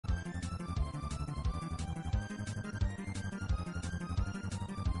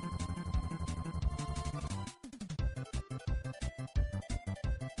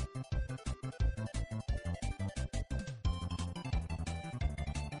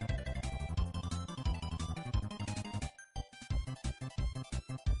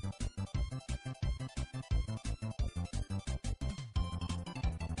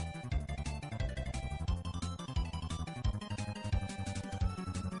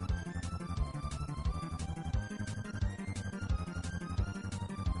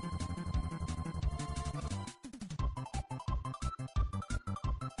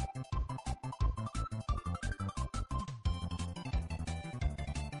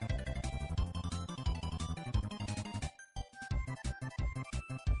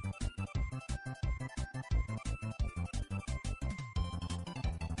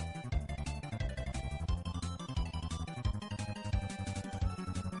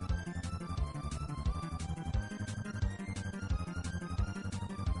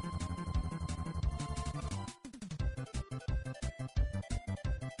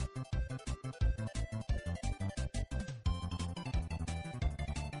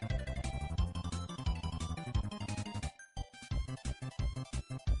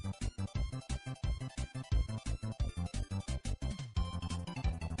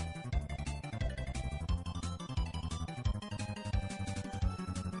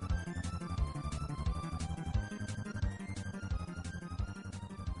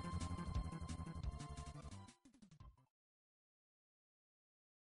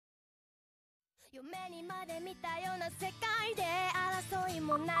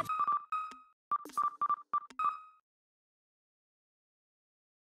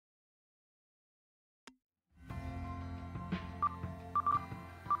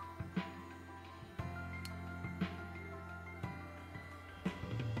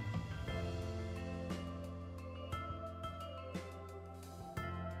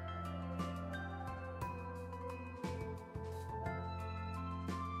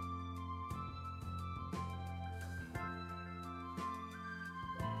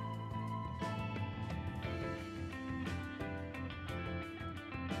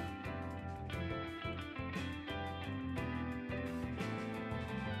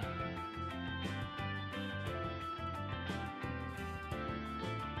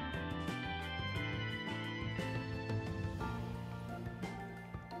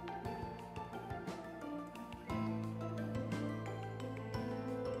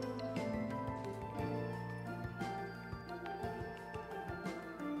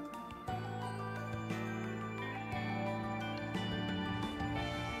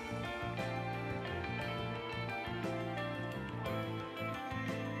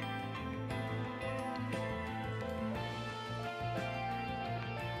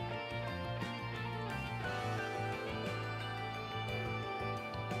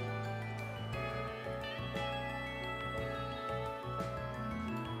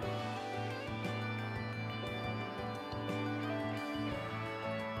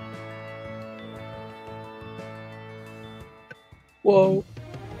Whoa.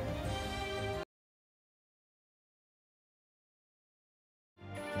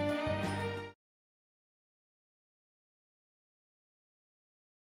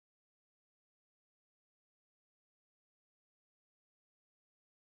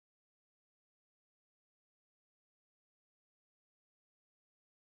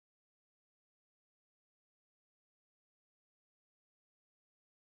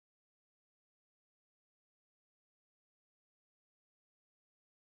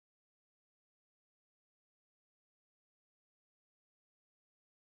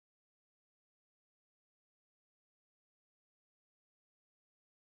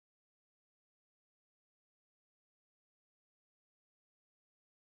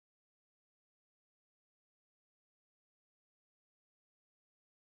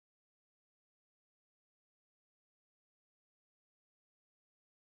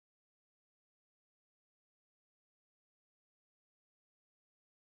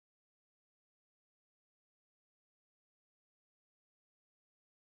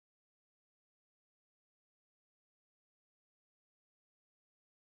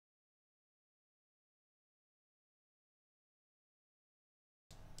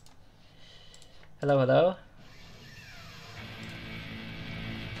 Hello, hello.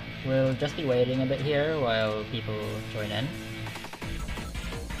 We'll just be waiting a bit here while people join in.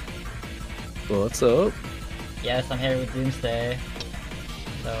 What's up? Yes, I'm here with Doomsday.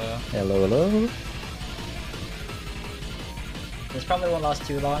 So Hello, hello. this probably won't last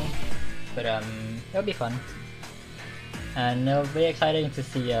too long, but it'll be fun. And it'll be exciting to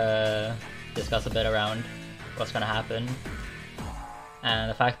see discuss a bit around what's gonna happen.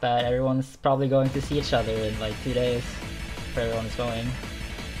 And the fact that everyone's probably going to see each other in like 2 days, where everyone's going.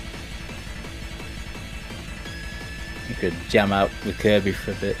 You could jam out with Kirby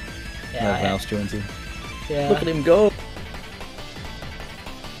for a bit. Yeah, Everyone else joins in. Yeah. Look at him go!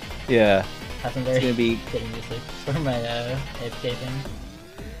 Yeah. Have some very It's gonna be good music for my AFK thing.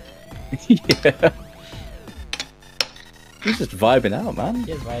 yeah. He's just vibing out, man.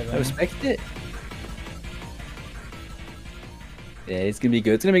 He is vibing. I respect it. Yeah, it's gonna be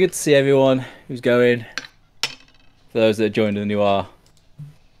good. It's gonna be good to see everyone who's going. For those that joined and who are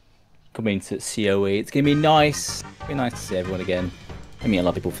coming to COE, it's gonna be nice. It'll be nice to see everyone again. I meet a lot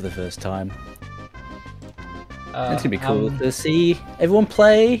of people for the first time. It's gonna be cool to see everyone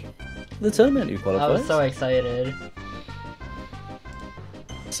play the tournament who qualifies. I was so excited.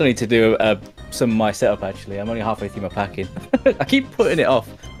 Still need to do some of my setup actually. I'm only halfway through my packing. I keep putting it off.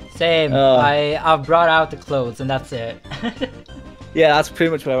 Same. I've brought out the clothes and that's it. Yeah, that's pretty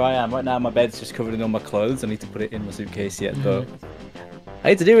much where I am. Right now my bed's just covered in all my clothes. I need to put it in my suitcase yet, but I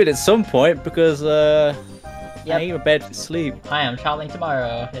need to do it at some point because I need a bed to sleep. I am traveling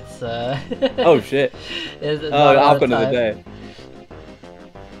tomorrow. It's Oh shit. It's I've got another day.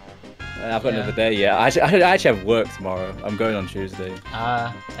 I've got another day, yeah. I actually have work tomorrow. I'm going on Tuesday.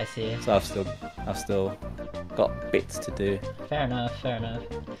 Ah, I see. So I've still got bits to do. Fair enough, fair enough.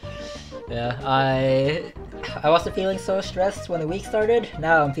 Yeah, I wasn't feeling so stressed when the week started.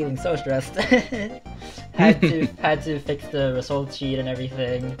 Now I'm feeling so stressed. had to fix the result sheet and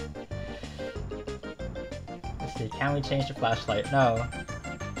everything. can we change the flashlight? No.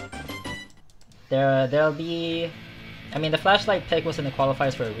 There'll be... I mean, the flashlight pick was in the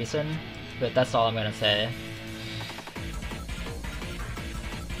qualifiers for a reason, but that's all I'm gonna say.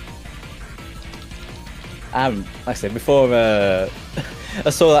 Like I said before, I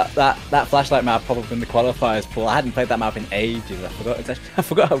saw that flashlight map pop up in the qualifiers pool. I hadn't played that map in ages. I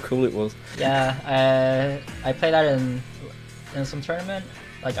forgot how cool it was. Yeah, I played that in some tournament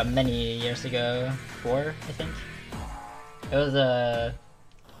like many years ago, 4 I think. It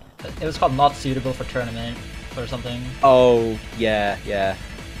was called Not Suitable for Tournament or something. Oh yeah, yeah.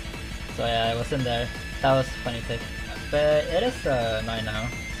 So yeah, I was in there. That was a funny pick. But it is 9 now,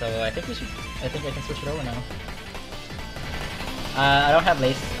 so I think I can switch it over now. I don't have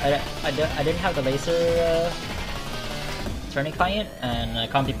I didn't have the laser turning client, and I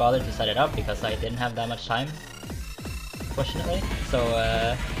can't be bothered to set it up because I didn't have that much time, fortunately. So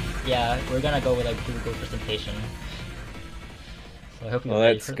yeah, we're gonna go with a Google presentation. So I hope you're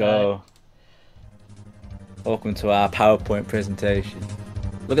ready for go. That. Welcome to our PowerPoint presentation.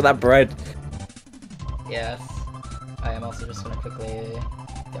 Look at that bread. Yes, I am also just gonna quickly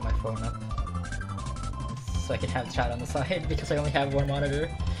get my phone up so I can have chat on the side because I only have one monitor.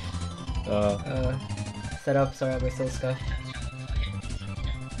 Set up, sorry we're so scuffed.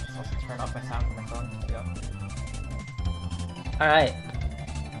 Let's also turn off my sound from my phone. There we go. Alright.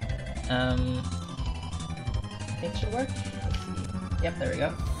 I think it should work. Let's see. Yep, there we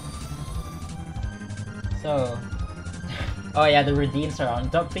go. So, oh yeah, the redeems are on.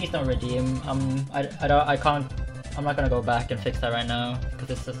 Please don't redeem. I'm not gonna go back and fix that right now because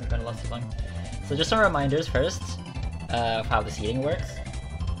this isn't gonna last too long. So just some reminders first of how the seating works.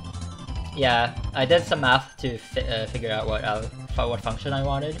 Yeah, I did some math to figure out what function I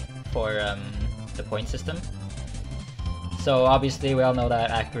wanted for the point system. So obviously we all know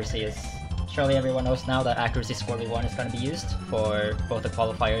that accuracy is... Surely everyone knows now that accuracy score v1 is going to be used for both the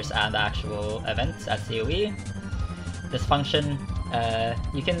qualifiers and the actual events at COE. This function,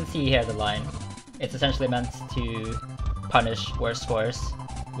 you can see here the line. It's essentially meant to punish worse scores,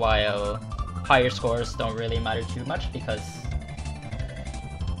 while higher scores don't really matter too much because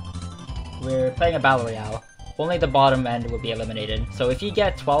we're playing a battle royale. Only the bottom end will be eliminated. So if you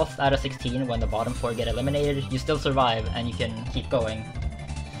get 12th out of 16 when the bottom 4 get eliminated, you still survive and you can keep going.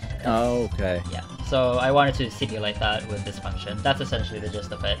 Oh, okay. Yeah, so I wanted to simulate that with this function. That's essentially the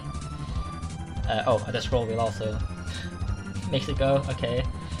gist of it. Oh, the scroll wheel also makes it go, okay.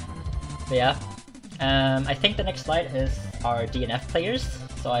 But yeah, I think the next slide is our DNF players.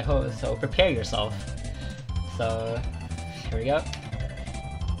 So I hope, so prepare yourself. So here we go.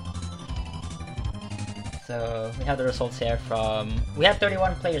 So we have the results here from... We have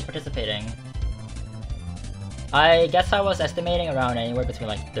 31 players participating. I guess I was estimating around anywhere between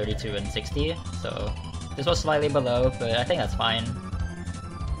like 32 and 60, so this was slightly below, but I think that's fine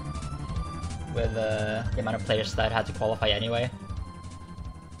with the amount of players that had to qualify anyway.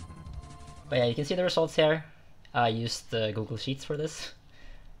 But yeah, you can see the results here. I used the Google Sheets for this.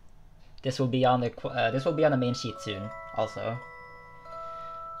 This will be on the main sheet soon, also.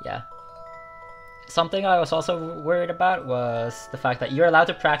 Yeah. Something I was also worried about was the fact that you're allowed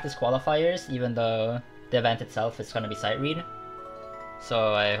to practice qualifiers even though the event itself is going to be sight read.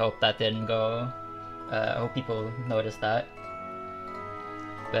 So I hope that didn't go... I hope people noticed that.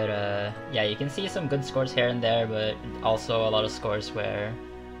 But yeah, you can see some good scores here and there, but also a lot of scores where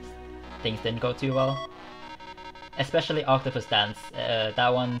things didn't go too well. Especially Octopus Dance.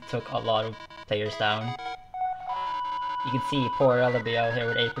 That one took a lot of players down. You can see poor LWL here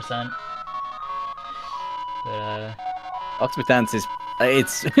with 8%. But Octopus Dance is...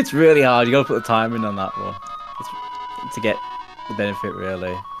 It's really hard. You gotta put the time in on that one to get the benefit,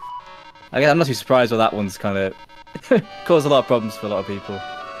 really. I guess I'm not too surprised why that one's kind of caused a lot of problems for a lot of people.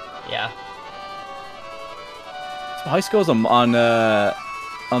 Yeah. Some high scores on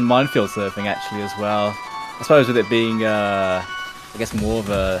minefield surfing actually as well. I suppose with it being I guess more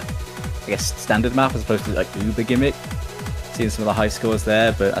of a standard map as opposed to like Uber gimmick. Seeing some of the high scores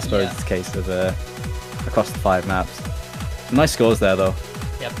there, but I suppose it's a case of across the 5 maps. Nice scores there though.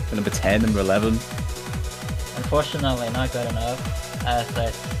 Yep. For number 10, number 11. Unfortunately, not good enough. As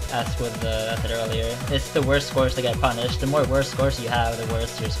I said earlier, it's the worst scores to get punished. The more worse scores you have, the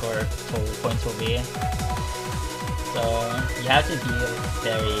worse your score total points will be. So you have to be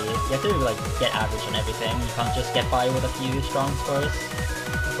you have to like get average on everything. You can't just get by with a few strong scores,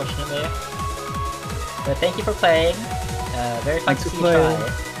 unfortunately. But thank you for playing. Very fun to see you try.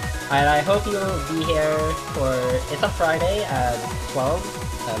 And I hope you'll be here for... It's on Friday at 12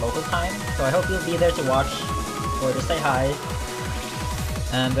 local time, so I hope you'll be there to watch or to say hi.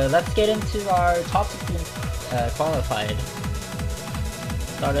 And let's get into our top 16 qualified.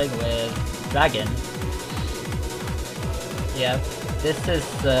 Starting with Dragon. Yep, this is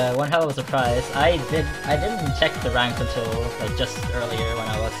one hell of a surprise. I didn't check the ranks until like just earlier when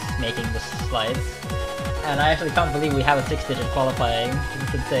I was making the slides, and I actually can't believe we have a 6-digit qualifying.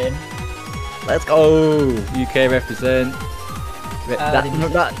 It's insane. Let's go! UK represent.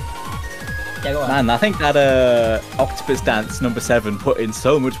 Yeah, go on. Man, I think that Octopus Dance number 7 put in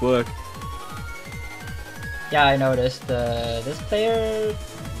so much work. Yeah, I noticed. This player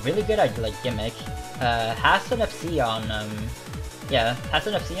really good at like gimmick. Has an FC on has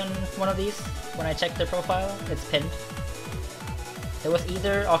an FC on one of these. When I checked their profile, it's pinned. It was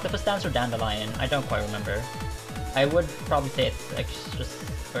either Octopus Dance or Dandelion. I don't quite remember. I would probably say it's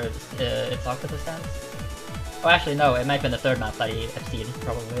Octopus Dance. Oh, actually no, it might have been the third map that he FC'd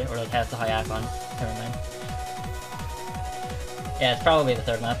probably, or like has the high app on. Never mind. Yeah, it's probably the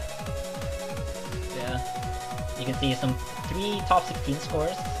third map. Yeah, you can see some 3 top 16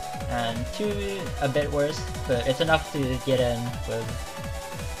 scores. And 2 a bit worse, but it's enough to get in with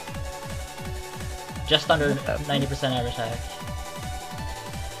just under 90% average hack.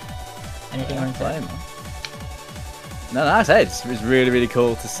 Anything you want to say? No, I said it's really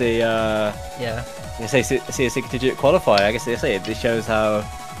cool to see. See a 6-digit qualifier. I guess they say it shows how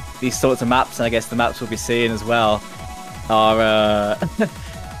these sorts of maps, and I guess the maps we'll be seeing as well, are.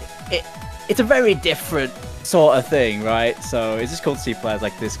 It's a very different sort of thing, right? So it's just cool to see players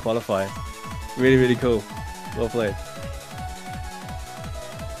like this qualify. Really cool. Well played.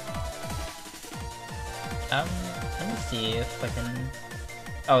 Let me see if I can.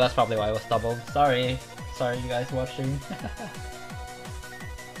 Oh, that's probably why it was doubled. Sorry you guys watching.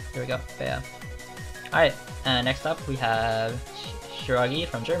 Here we go. But yeah. Alright, and next up we have Shiragi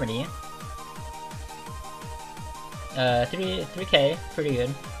from Germany. 3k, pretty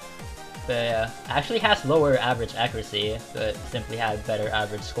good. But actually has lower average accuracy, but simply had better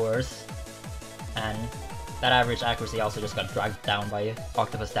average scores. And that average accuracy also just got dragged down by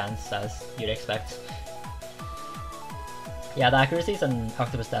Octopus Dance, as you'd expect. Yeah, the accuracies on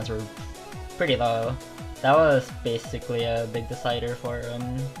Octopus Dance were pretty low. That was basically a big decider for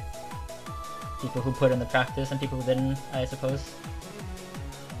people who put in the practice and people who didn't, I suppose.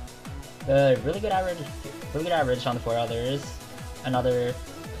 Really good average on the 4 others. Another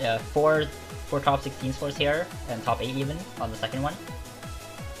 4 top 16 scores here, and top 8 even on the second one.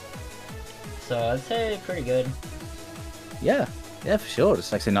 So I'd say pretty good. Yeah, for sure.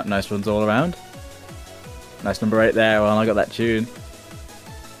 Just like say, nice runs all around. Nice number 8 there. Well, I got that tune.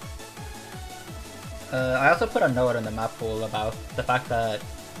 I also put a note in the map pool about the fact that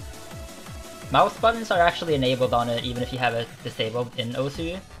mouse buttons are actually enabled on it even if you have it disabled in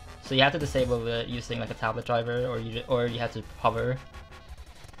OSU. So you have to disable it using like a tablet driver, or you have to hover.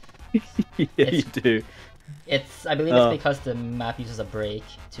 Yeah, you do. I believe it's because the map uses a brake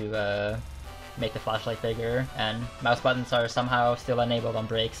to make the flashlight bigger, and mouse buttons are somehow still enabled on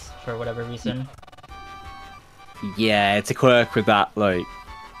brakes for whatever reason. Yeah, it's a quirk with that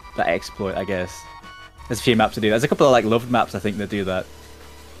that exploit, I guess. There's a few maps to do. There's a couple of loved maps I think that do that.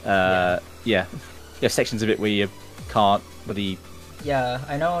 Yeah. You have sections of it where you can't really. Yeah,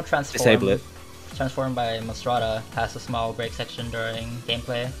 I know disable it. Transform by Monstrata has a small break section during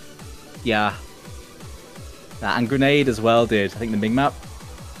gameplay. Yeah. And Grenade as well did. I think the Ming map.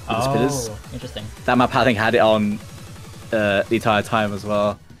 Oh, interesting. That map I think had it on the entire time as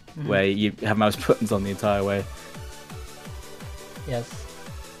well, where you have mouse buttons on the entire way. Yes.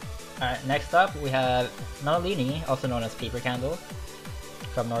 Alright, next up we have Nalini, also known as Paper Candle,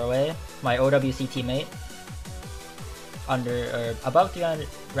 from Norway. My OWC teammate. Above 300,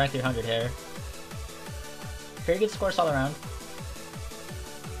 rank 300 here. Pretty good scores all around.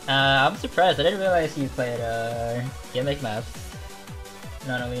 I'm surprised. I didn't realize you played gimmick maps.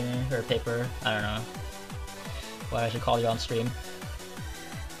 Nalini or Paper. I don't know what I should call you on stream.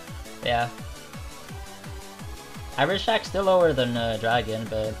 Yeah. Average hack still lower than Dragon,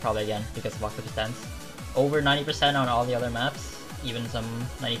 but probably again because of Octopus Dance. Over 90% on all the other maps, even some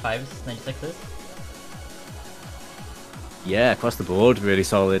 95s, 96s. Yeah, across the board, really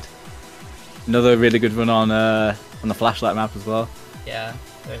solid. Another really good run on the flashlight map as well. Yeah,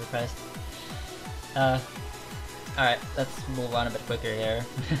 very impressed. Alright, let's move on a bit quicker here,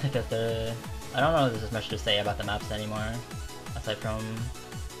 because I don't know if there's much to say about the maps anymore, aside from,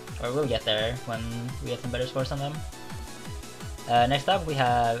 or we'll get there when we get some better scores on them. Next up we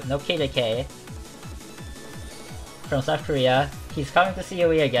have Nope KJK from South Korea. He's coming to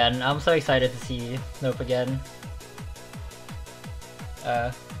COE again. I'm so excited to see Nope again.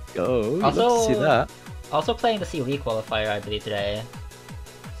 Love to see that. Also playing the COE qualifier, I believe, today.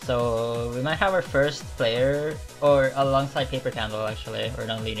 So we might have our first player, or alongside Paper Candle actually, or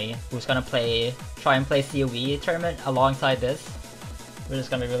Nonlini, who's gonna try and play COE tournament alongside this, which is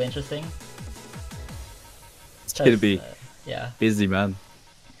gonna be really interesting. It's gonna be yeah, busy, man.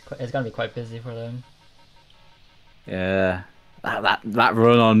 It's gonna be quite busy for them. Yeah, that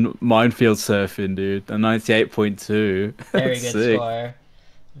run on Minefield Surfing, dude, a 98.2. Very good Sick. score.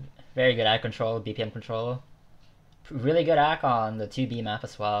 Very good ag control, BPM control. Really good ag on the 2B map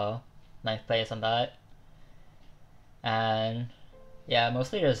as well. 9th place on that. And yeah,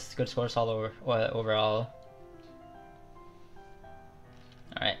 mostly just good scores all over overall.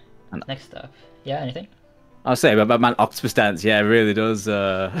 Alright, next up. Yeah, anything? I'll say, but man, Octopus Dance, yeah, it really does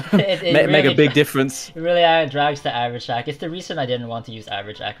it make really a big difference. It really drags the average ag. It's the reason I didn't want to use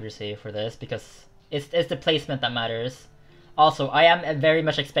average accuracy for this, because it's the placement that matters. Also, I am very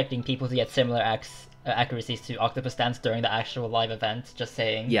much expecting people to get similar accuracies to Octopus Dance during the actual live event. Just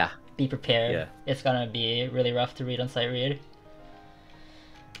saying. Yeah. Be prepared. Yeah. It's gonna be really rough to read on sight read.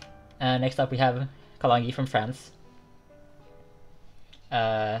 Next up we have Kalangi from France.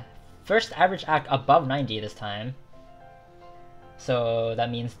 First average act above 90 this time. So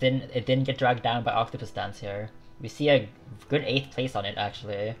that means it didn't get dragged down by Octopus Dance here. We see a good 8th place on it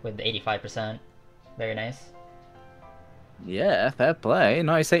actually, with 85%. Very nice. Yeah, fair play.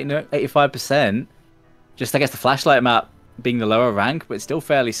 Nice, 85%. Just, I guess, the flashlight map being the lower rank, but it's still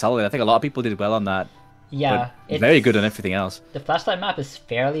fairly solid. I think a lot of people did well on that. Yeah, it's very good on everything else. The flashlight map is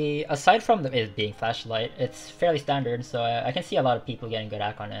fairly, aside from it being flashlight, it's fairly standard, so I can see a lot of people getting good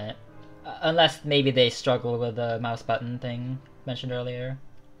act on it. Unless maybe they struggle with the mouse button thing mentioned earlier.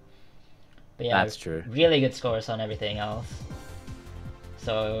 But yeah, that's true. Really good scores on everything else.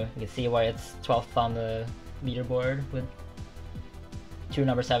 So you can see why it's 12th on the leaderboard with 2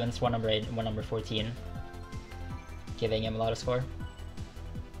 number 7s, 1 number 8, and 1 number 14. Giving him a lot of score.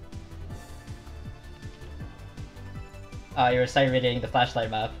 You're sight reading the flashlight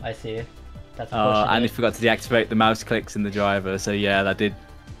map, I see. That's unfortunate. And he forgot to deactivate the mouse clicks in the driver, so yeah,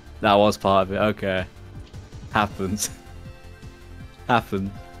 that was part of it. Okay. Happens.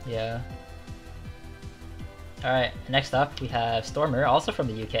 Happened. Yeah. Alright, next up we have Stormer, also from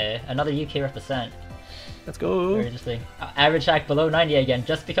the UK. Another UK represent. Let's go. Very interesting. Average act below 90 again,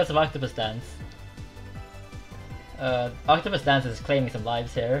 just because of Octopus Dance. Octopus Dance is claiming some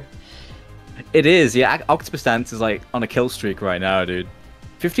lives here. It is, yeah. Octopus Dance is like on a kill streak right now, dude.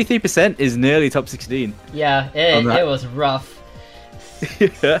 53% is nearly top 16. Yeah, it was rough.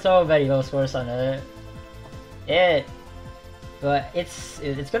 Yeah. So many low scores on it. But it's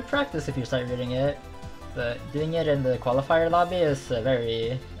good practice if you start reading it. But doing it in the qualifier lobby is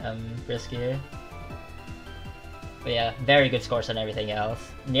very risky. But yeah, very good scores on everything else.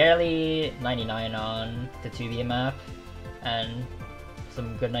 Nearly 99 on the 2B map, and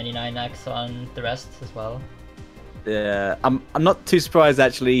some good 99x on the rest as well. Yeah, I'm not too surprised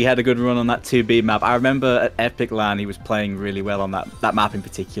actually. He had a good run on that 2B map. I remember at Epic LAN he was playing really well on that map in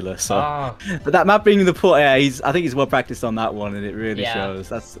particular. So, but that map being the port, yeah, I think he's well practiced on that one, and it really shows.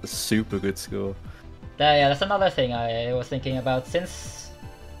 That's a super good score. Yeah, that's another thing I was thinking about. Since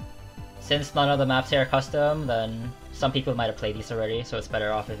none of the maps here are custom, then some people might have played these already, so it's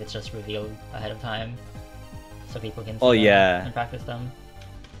better off if it's just revealed ahead of time, so people can see them and practice them.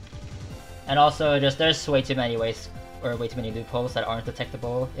 And also, there's way too many ways, or way too many loopholes that aren't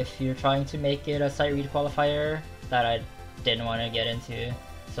detectable if you're trying to make it a sight read qualifier that I didn't want to get into.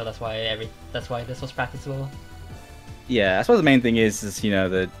 So that's why this was practicable. Yeah, I suppose the main thing is you know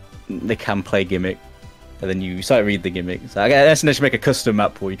that they can play gimmick, and then you sight read the gimmick. So I guess unless you make a custom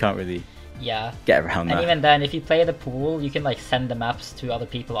map pool, you can't really get around that. And even then, if you play the pool, you can like send the maps to other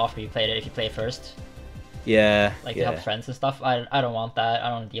people after you played it if you play it first. Yeah. Like to help friends and stuff. I don't want that. I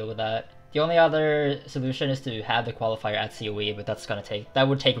don't want to deal with that. The only other solution is to have the qualifier at COE, but that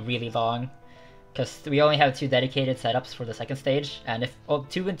would take really long, because we only have 2 dedicated setups for the second stage, and if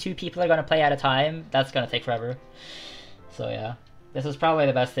 2 people are gonna play at a time, that's gonna take forever. So yeah, this was probably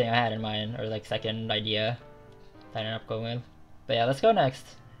the best thing I had in mind, or like second idea that I ended up going with. But yeah, let's go next.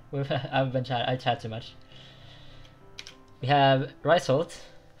 I chat too much. We have Riceholt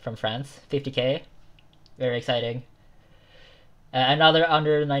from France, 50k, very exciting. Another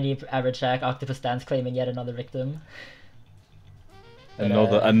under 90 average jack. Octopus Dance claiming yet another victim. But,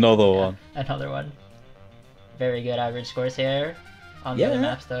 another one. Another one. Very good average scores here on the other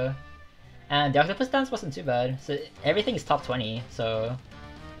maps though. And the Octopus Dance wasn't too bad. So everything is top 20. So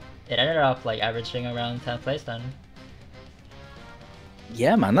it ended up like averaging around 10th place then.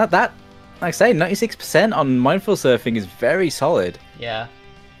 Yeah, man. That like I say, 96% on Mindful Surfing is very solid. Yeah.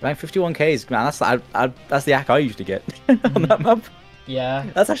 Rank 51Ks, man. That's the act I usually get on that map. Yeah.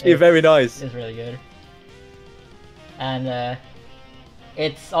 That's actually very nice. It's really good. And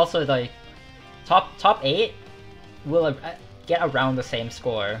it's also like top 8 will get around the same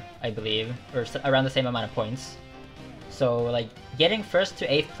score, I believe, or around the same amount of points. So like getting first to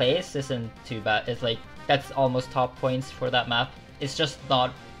 8th place isn't too bad. It's like that's almost top points for that map. It's just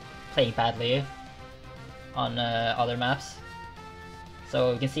not playing badly on other maps.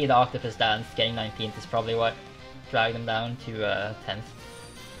 So you can see the Octopus Dance getting 19th is probably what dragged them down to 10th.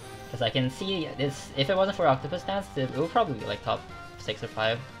 Because I can see this, if it wasn't for Octopus Dance, it would probably be like top 6 or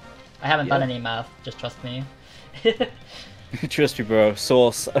 5. I haven't done any math, just trust me. Trust me, bro.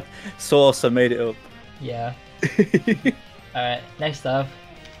 Source, I made it up. Yeah. Alright, next up,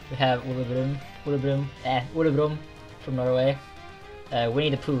 we have Ulebrum from Norway. Winnie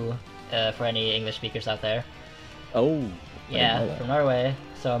the Pooh, for any English speakers out there. Oh. Yeah, from Norway.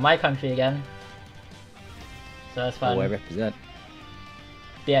 So my country again. So that's fun. Oh, I represent.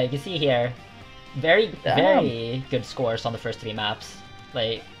 Yeah, you can see here, very good scores on the first 3 maps.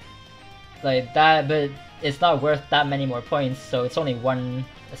 Like that, but it's not worth that many more points. So it's only one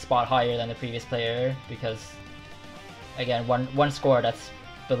spot higher than the previous player because, again, one score that's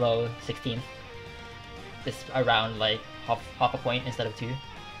below 16th is around like half a point instead of 2.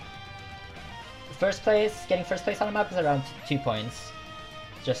 Getting first place on the map is around 2 points,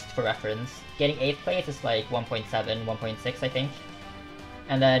 just for reference. Getting 8th place is like 1.7, 1.6, I think.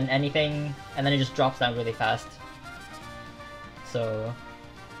 And then it just drops down really fast. So,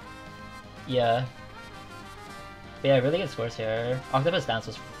 yeah. But yeah, really good scores here. Octopus Dance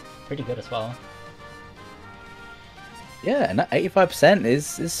was pretty good as well. Yeah, and that 85%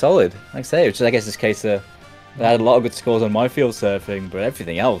 is solid. Like I say, which I guess is case of they had a lot of good scores on my field surfing, but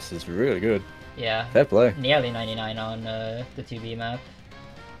everything else is really good. Yeah. Fair play. Nearly 99 on the 2B map.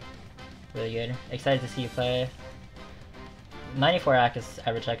 Really good. Excited to see you play. 94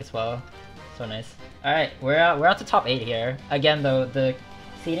 average check as well. So nice. Alright, we're on to top 8 here. Again though, the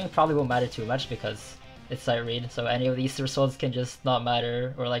seeding probably won't matter too much because it's sight read, so any of these results can just not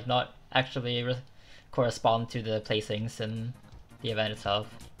matter or like not actually correspond to the placings in the event itself.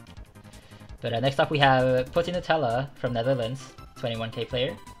 But next up we have Putin Nutella from Netherlands, 21k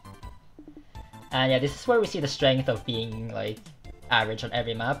player. And yeah, this is where we see the strength of being like average on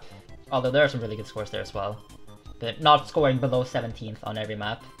every map. Although there are some really good scores there as well. But not scoring below 17th on every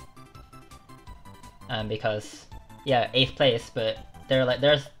map. Because, yeah, 8th place, but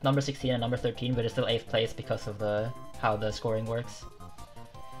there's number 16 and number 13, but it's still 8th place because of how the scoring works.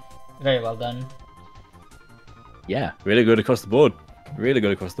 Very well done. Yeah, really good across the board. Really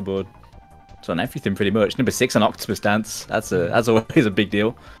good across the board. So on everything pretty much. Number 6 on Octopus Dance. That's always a big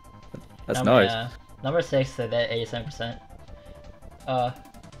deal. That's nice. Yeah. Number 6 at 87%.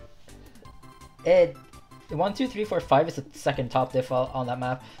 1, 2, 3, 4, 5 is the second top diff on that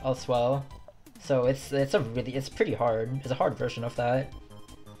map as well. So it's pretty hard. It's a hard version of that.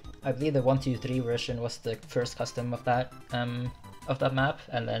 I believe the 1, 2, 3 version was the first custom of that map,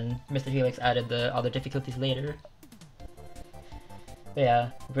 and then Mr. Helix added the other difficulties later. But yeah,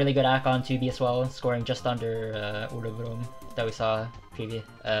 really good ack on 2B as well, scoring just under Ulebrum that we saw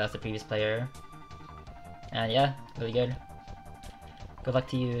as the previous player. And yeah, really good. Good luck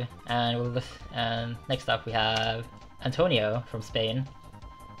to you. And next up we have Antonio from Spain.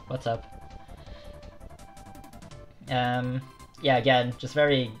 What's up? Yeah, again, just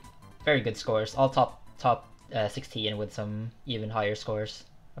very good scores. All top 16 with some even higher scores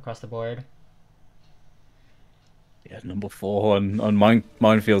across the board. Yeah, number 4 on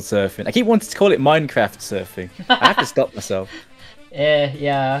minefield surfing. I keep wanting to call it Minecraft surfing. I have to stop myself.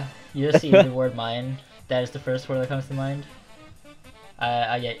 Yeah, you just see the word mine. That is the first word that comes to mind.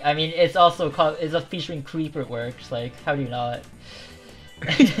 I mean, it's also featuring creeper works. Like, how do you not?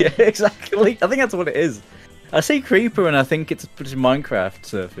 Yeah, exactly. I think that's what it is. I say creeper and I think it's Minecraft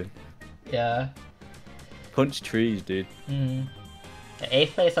surfing. Yeah. Punch trees, dude. 8th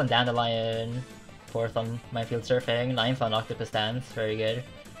place on Dandelion, 4th on Minefield Surfing, 9th on Octopus Dance, very good.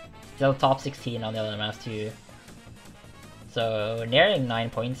 Still top 16 on the other maps too. So nearing 9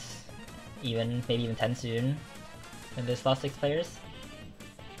 points, maybe even 10 soon in this last 6 players.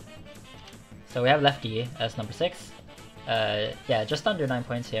 So we have Lefty as number 6. Yeah, just under 9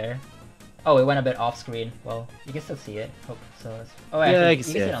 points here. Oh, it went a bit off screen. Well, you can still see it. Hope so. Oh, actually, yeah, you can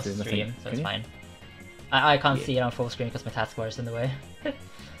see it on stream, so it's fine. I can't see it on full screen because my taskbar is in the way.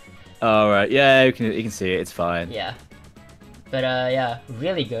 Alright, yeah, you can see it, it's fine. Yeah. But yeah,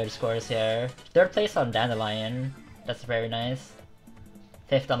 really good scores here. 3rd place on Dandelion, that's very nice.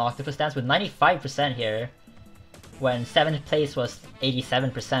 5th on Octopus Dance with 95% here. when 7th place was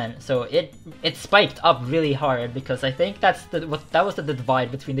 87%. So it spiked up really hard because I think that was the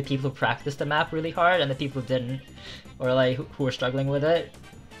divide between the people who practiced the map really hard and the people who didn't, or like who were struggling with it.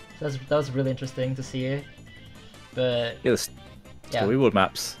 So that was really interesting to see. But yeah, storyboard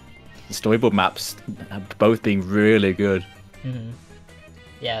maps. The storyboard maps have both being really good. Mm-hmm.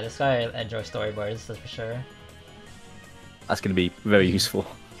 Yeah, this guy enjoys storyboards, that's for sure. That's going to be very useful.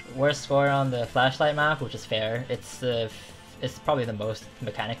 Worst score on the flashlight map, which is fair. It's probably the most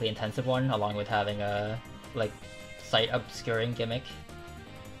mechanically intensive one, along with having a like sight obscuring gimmick.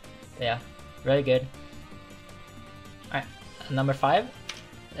 But yeah, very good. Alright, number 5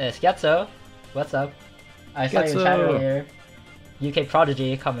 is Schiazzo. What's up? I saw you in chat earlier. UK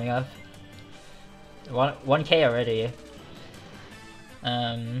Prodigy coming up. 1K already.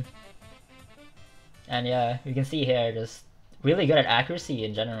 And yeah, you can see here just really good at accuracy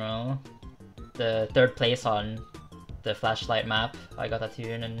in general. The 3rd place on the flashlight map. I got that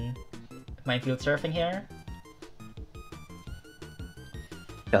tune and minefield surfing here.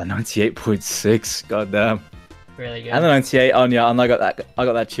 Yeah, 98.6. Goddamn. Really good. And the 98 on yeah, and I got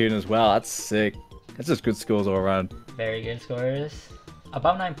that tune as well. That's sick. That's just good scores all around. Very good scores.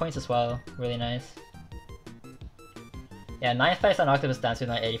 Above 9 points as well. Really nice. Yeah, 9th place on Octopus Dance with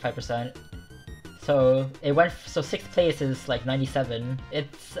 85%. So it went. So 6th place is like 97.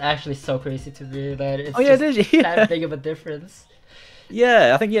 It's actually so crazy to me that it's that big of a difference.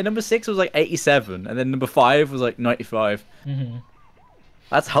 Yeah, I think number 6 was like 87, and then number 5 was like 95. Mm-hmm.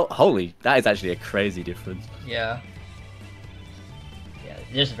 That's holy. That is actually a crazy difference. Yeah. Yeah,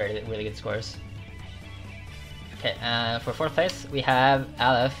 just really good scores. Okay, for 4th place we have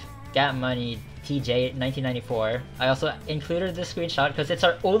Aleph, Gap Money, TJ 1994. I also included this screenshot because it's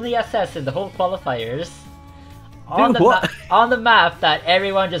our only SS in the whole qualifiers on the map that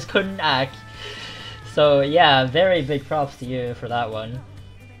everyone just couldn't act. So yeah, very big props to you for that one.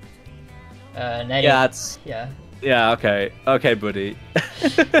 Yeah, okay, buddy.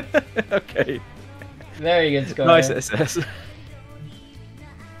 Okay. Very good score. Nice SS.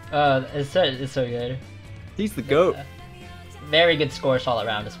 It's so good. He's the GOAT. Very good scores all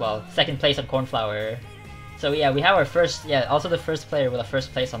around as well. 2nd place on Cornflower. So yeah, we have our first, also the first player with a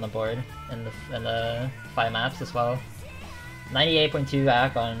 1st place on the board in the 5 maps as well. 98.2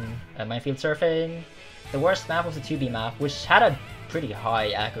 AC on Minefield Surfing. The worst map was the 2B map, which had a pretty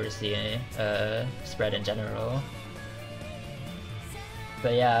high accuracy spread in general.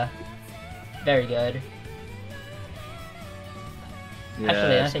 But yeah, very good. Yeah,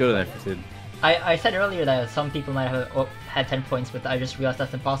 actually, it's good on everything. I said earlier that some people might have had 10 points, but I just realized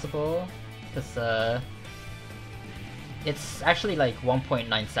that's impossible. Because it's actually like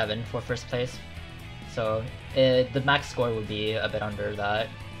 1.97 for 1st place. So the max score would be a bit under that,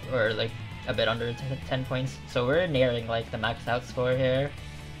 or like a bit under 10 points. So we're nearing like the max out score here.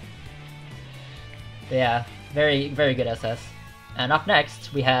 But yeah, very good SS. And up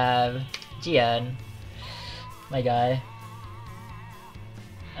next we have GN, my guy.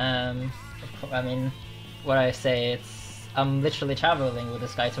 I mean, what I say, I'm literally traveling with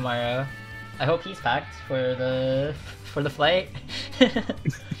this guy tomorrow. I hope he's packed for the flight. Is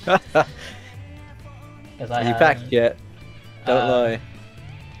he packed yet? Don't lie.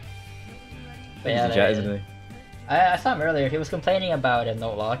 But yeah, I saw him earlier. He was complaining about a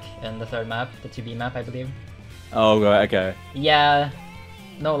note lock in the 3rd map, the 2B map, I believe. Oh, right, okay. Yeah,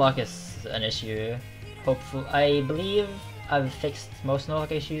 note lock is an issue. Hopefully, I believe I've fixed most note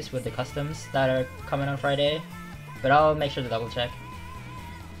lock issues with the customs that are coming on Friday, but I'll make sure to double check.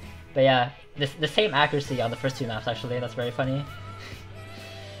 But yeah, the same accuracy on the first 2 maps actually. That's very funny.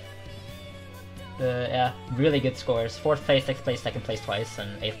 Yeah, really good scores. 4th place, 6th place, 2nd place twice,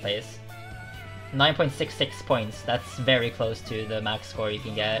 and 8th place. 9.66 points. That's very close to the max score you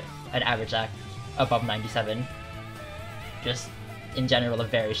can get. An average act above 97. Just in general, a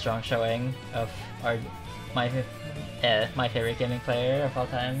very strong showing of my favorite gaming player of all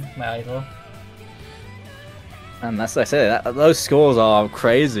time, my idol. And that's what I say. Those scores are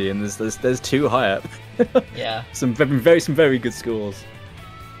crazy, and there's too high up. Yeah. Some very good scores.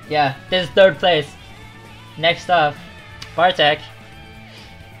 Yeah, this is 3rd place. Next up, Bartek.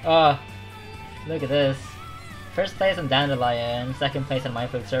 Oh, look at this. 1st place on Dandelion, 2nd place on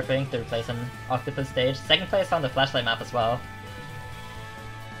Minefield Surfing, 3rd place on Octopus Stage, 2nd place on the Flashlight map as well.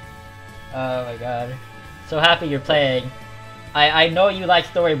 Oh my god. So happy you're playing. I know you like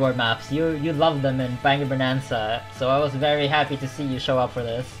storyboard maps. You love them in Banger Bonanza, so I was very happy to see you show up for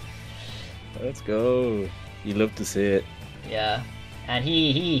this. Let's go. You love to see it. Yeah. And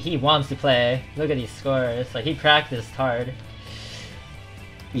he wants to play. Look at these scores. Like, he practiced hard.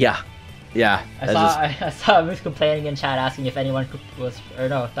 Yeah. Yeah. I saw Moose complaining in chat asking if anyone was, or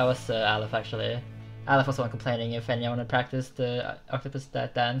no, that was Aleph actually. Aleph was the one complaining if anyone had practiced the octopus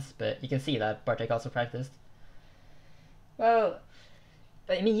dance, but you can see that Bartek also practiced. Well,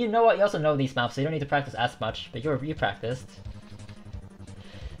 I mean, you know what? You also know these maps, so you don't need to practice as much. But you practiced.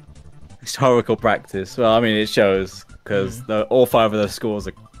 Historical practice. Well, I mean, it shows because all 5 of those scores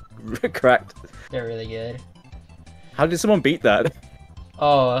are correct. They're really good. How did someone beat that?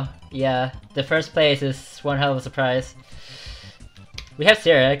 Oh yeah, the first place is one hell of a surprise. We have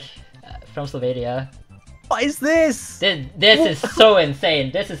Sirik from Slovenia. What is this? This is so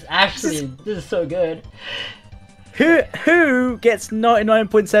insane. This is actually this is so good. Who gets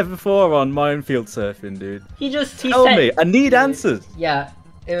 99.74 on minefield surfing, dude? Tell me. I need answers. Yeah,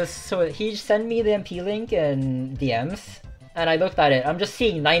 it was so. He sent me the MP link and DMs, and I looked at it. I'm just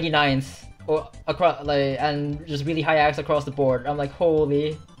seeing 99s across, like, and just really high acts across the board. I'm like,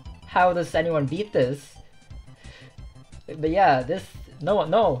 holy, how does anyone beat this? But yeah, no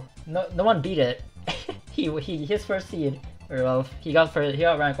one beat it. his first seed, or well, he got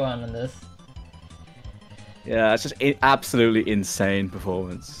rank 1 on this. Yeah, it's just absolutely insane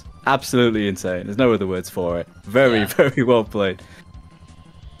performance. Absolutely insane. There's no other words for it. Very well played.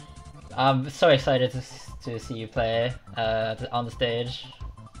 I'm so excited to see you play on the stage.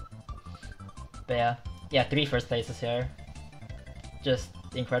 But yeah, 3 first places here. Just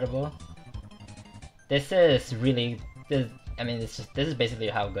incredible. This is really, I mean, this is basically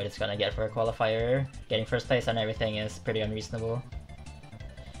how good it's gonna get for a qualifier. Getting first place on everything is pretty unreasonable.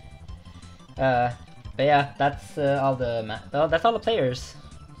 But yeah, that's all the players.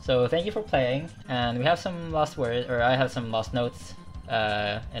 So thank you for playing, and we have some last words, or I have some last notes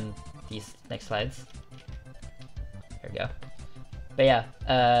in these next slides. There we go. But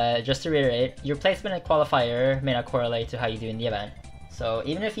yeah, just to reiterate, your placement in qualifier may not correlate to how you do in the event. So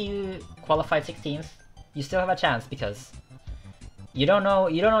even if you qualified 16th, you still have a chance because you don't know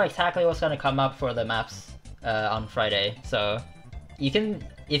exactly what's gonna come up for the maps on Friday. So you can,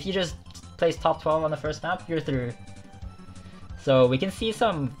 if you just place top 12 on the first map, you're through. So we can see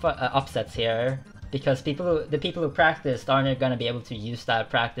some upsets here because the people who practiced aren't gonna be able to use that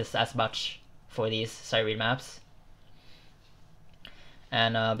practice as much for these Siren maps.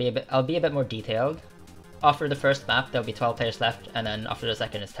 And I'll be a bit more detailed. After the first map, there'll be 12 players left, and then after the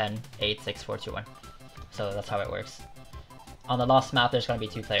second is 10, 8, 6, 4, 2, 1. So that's how it works. On the last map, there's gonna be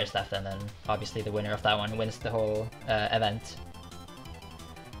 2 players left, and then obviously the winner of that one wins the whole event.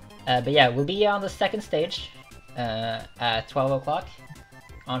 But yeah, we'll be on the second stage at 12 o'clock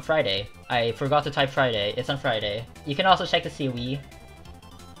on Friday. I forgot to type Friday. It's on Friday. You can also check the COE,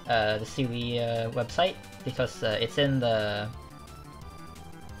 website because it's on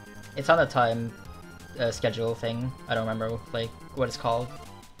the time schedule thing. I don't remember like what it's called.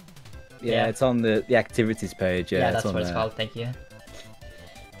 Yeah, it's on the activities page. Yeah, that's what it's called. Thank you.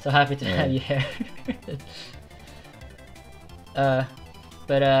 So happy to have you here.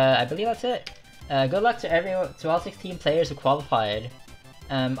 But I believe that's it. Good luck to all 16 players who qualified.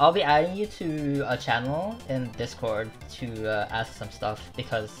 I'll be adding you to a channel in Discord to ask some stuff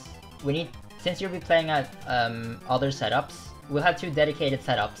because since you'll be playing at other setups, we'll have 2 dedicated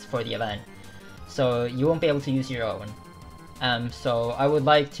setups for the event, so you won't be able to use your own. So I would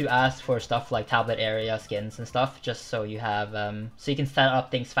like to ask for stuff like tablet area skins and stuff, just so you have so you can set up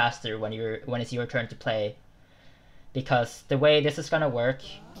things faster when it's your turn to play. Because the way this is gonna work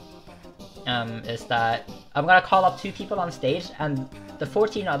is that I'm gonna call up 2 people on stage, and the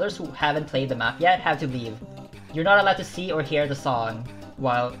 14 others who haven't played the map yet have to leave. You're not allowed to see or hear the song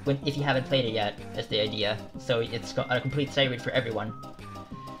if you haven't played it yet, is the idea. So it's a complete sight read for everyone.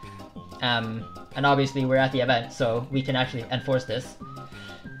 And obviously we're at the event, so we can actually enforce this.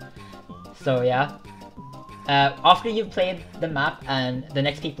 So yeah. After you've played the map and the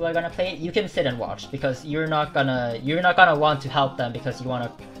next people are gonna play it, you can sit and watch because you're not gonna want to help them because you want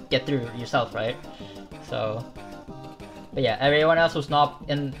to get through yourself, right? So, but yeah, everyone else who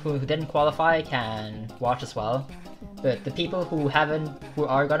didn't qualify can watch as well. But the people who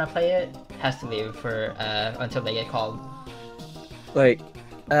are gonna play it has to leave for until they get called. Like,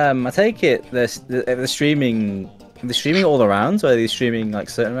 I take it they're streaming all the rounds, or are they streaming like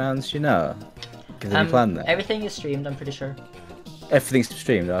certain rounds? You know. Everything is streamed, I'm pretty sure. Everything's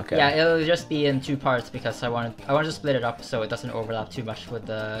streamed, okay. Yeah, it'll just be in 2 parts because I want to split it up so it doesn't overlap too much with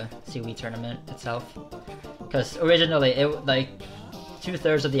the COE tournament itself. Because originally, like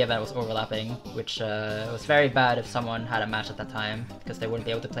 2/3 of the event was overlapping, which was very bad if someone had a match at that time because they wouldn't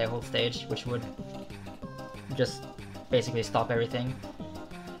be able to play a whole stage, which would just basically stop everything.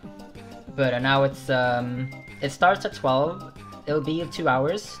 But now it starts at 12. it'll be 2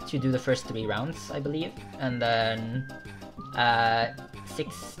 hours to do the first 3 rounds, I believe, and then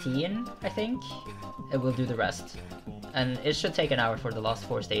 16, I think, it will do the rest. And it should take an hour for the last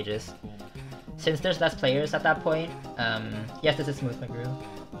 4 stages. Since there's less players at that point, yes, this is Smooth McGrew.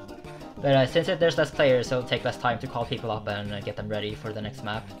 But since there's less players, it'll take less time to call people up and get them ready for the next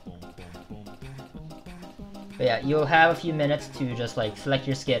map. But yeah, you'll have a few minutes to just like select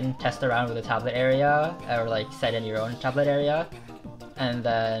your skin, test around with the tablet area, or like set in your own tablet area, and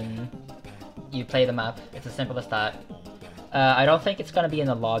then you play the map. It's as simple as that. I don't think it's gonna be in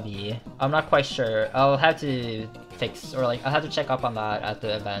the lobby. I'm not quite sure. I'll have to fix, or like I'll have to check up on that at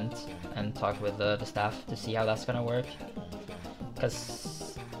the event and talk with the staff to see how that's gonna work.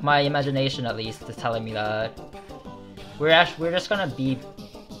 Because my imagination, at least, is telling me that we're just gonna be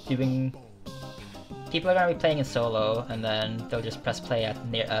doing. People are gonna be playing in solo, and then they'll just press play at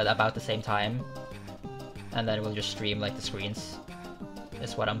about the same time, and then we'll just stream like the screens.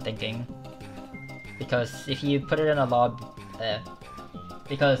 Is what I'm thinking. Because if you put it in a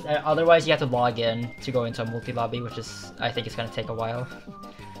because otherwise you have to log in to go into a multi-lobby, which is, I think, it's gonna take a while.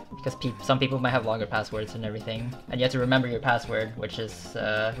 Because some people might have longer passwords and everything, and you have to remember your password, which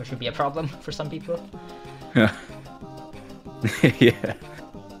would be a problem for some people. Yeah.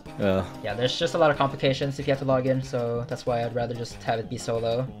 Yeah, there's just a lot of complications if you have to log in, so that's why I'd rather just have it be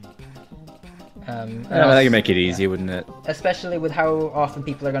solo. That could make it easier, wouldn't it? Especially with how often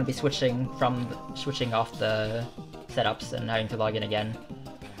people are going to be switching off the setups and having to log in again.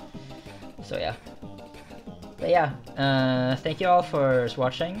 So yeah. But yeah, thank you all for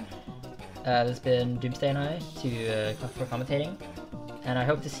watching. This has been Doomsday and I for commentating, and I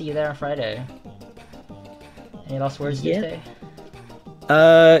hope to see you there on Friday. Any last words, Doomsday?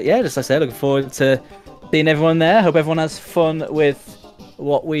 Yeah, just like I said, looking forward to seeing everyone there. Hope everyone has fun with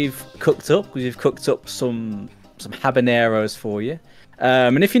what we've cooked up, because we've cooked up some habaneros for you.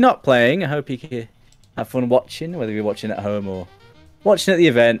 And if you're not playing, I hope you can have fun watching, whether you're watching at home or watching at the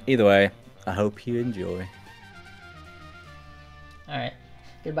event. Either way, I hope you enjoy. Alright,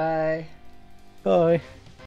 goodbye. Bye.